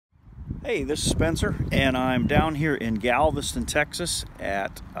Hey, this is Spencer, and I'm down here in Galveston, Texas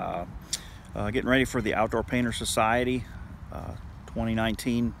at getting ready for the Outdoor Painter Society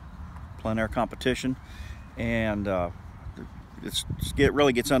 2019 plein air competition, and it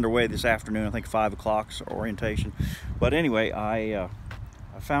really gets underway this afternoon. I think 5 o'clock's orientation. But anyway, I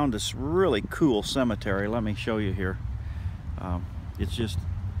found this really cool cemetery. Let me show you here. It's just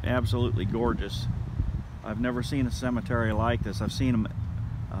absolutely gorgeous. I've never seen a cemetery like this. I've seen them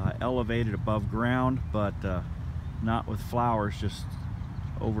elevated above ground, but not with flowers just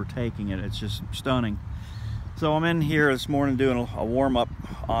overtaking it. It's just stunning. So I'm in here this morning doing a warm-up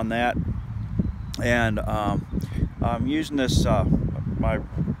on that, and I'm using this my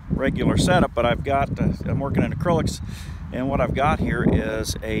regular setup, but I'm working in acrylics, and what I've got here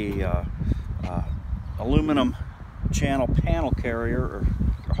is a aluminum channel panel carrier, or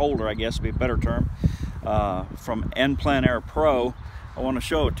holder, I guess would be a better term, from Plein Air Pro. I want to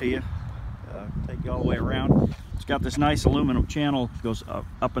show it to you, take you all the way around. It's got this nice aluminum channel, goes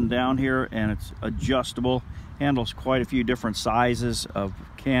up and down here, and it's adjustable, handles quite a few different sizes of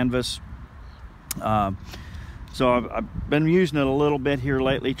canvas. So I've been using it a little bit here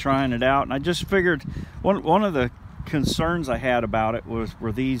lately, trying it out, and I just figured one of the concerns I had about it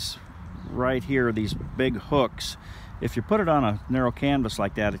were these right here, these big hooks. If you put it on a narrow canvas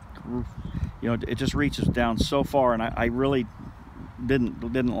like that, it just reaches down so far, and I really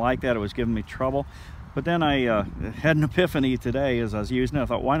didn't like that. It was giving me trouble. But then I had an epiphany today as I was using it. I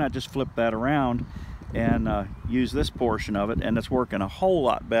thought, why not just flip that around and use this portion of it, and it's working a whole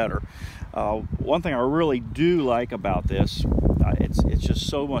lot better. One thing I really do like about this, it's just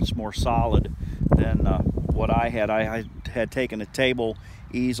so much more solid than what I had. I had taken a table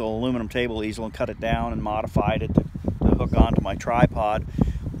easel, aluminum table easel, and cut it down and modified it to hook onto my tripod,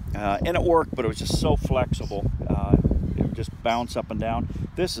 and it worked, but it was just so flexible. It would just bounce up and down.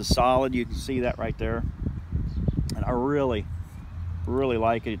 This is solid. You can see that right there, and I really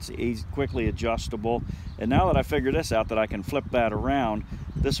like it. It's easy, quickly adjustable, and now that I figured this out, that I can flip that around,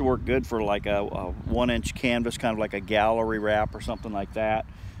 this will work good for like a 1-inch canvas, kind of like a gallery wrap or something like that.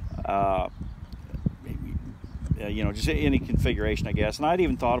 Just any configuration, I guess. And I'd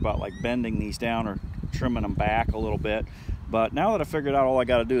even thought about like bending these down or trimming them back a little bit, but now that I figured out all I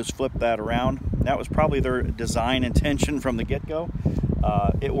got to do is flip that around, that was probably their design intention from the get-go.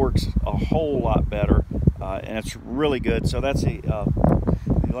 It works a whole lot better, and it's really good. So that's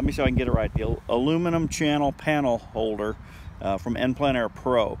let me see if I can get it right. The aluminum channel panel holder from Plein Air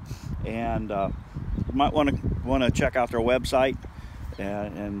Pro, and you might want to check out their website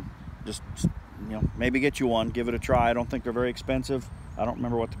and just maybe get you one, give it a try. I don't think they're very expensive. I don't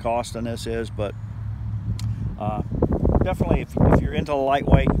remember what the cost on this is, but definitely if you're into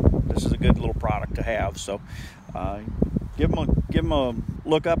lightweight, this is a good little product to have. So give them a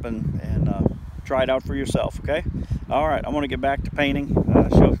look up and try it out for yourself. Okay. All right, I'm going to get back to painting.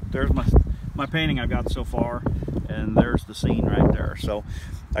 There's my painting I've got so far, and there's the scene right there. So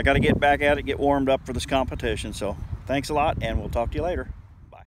I got to get back at it, get warmed up for this competition. So thanks a lot, and we'll talk to you later.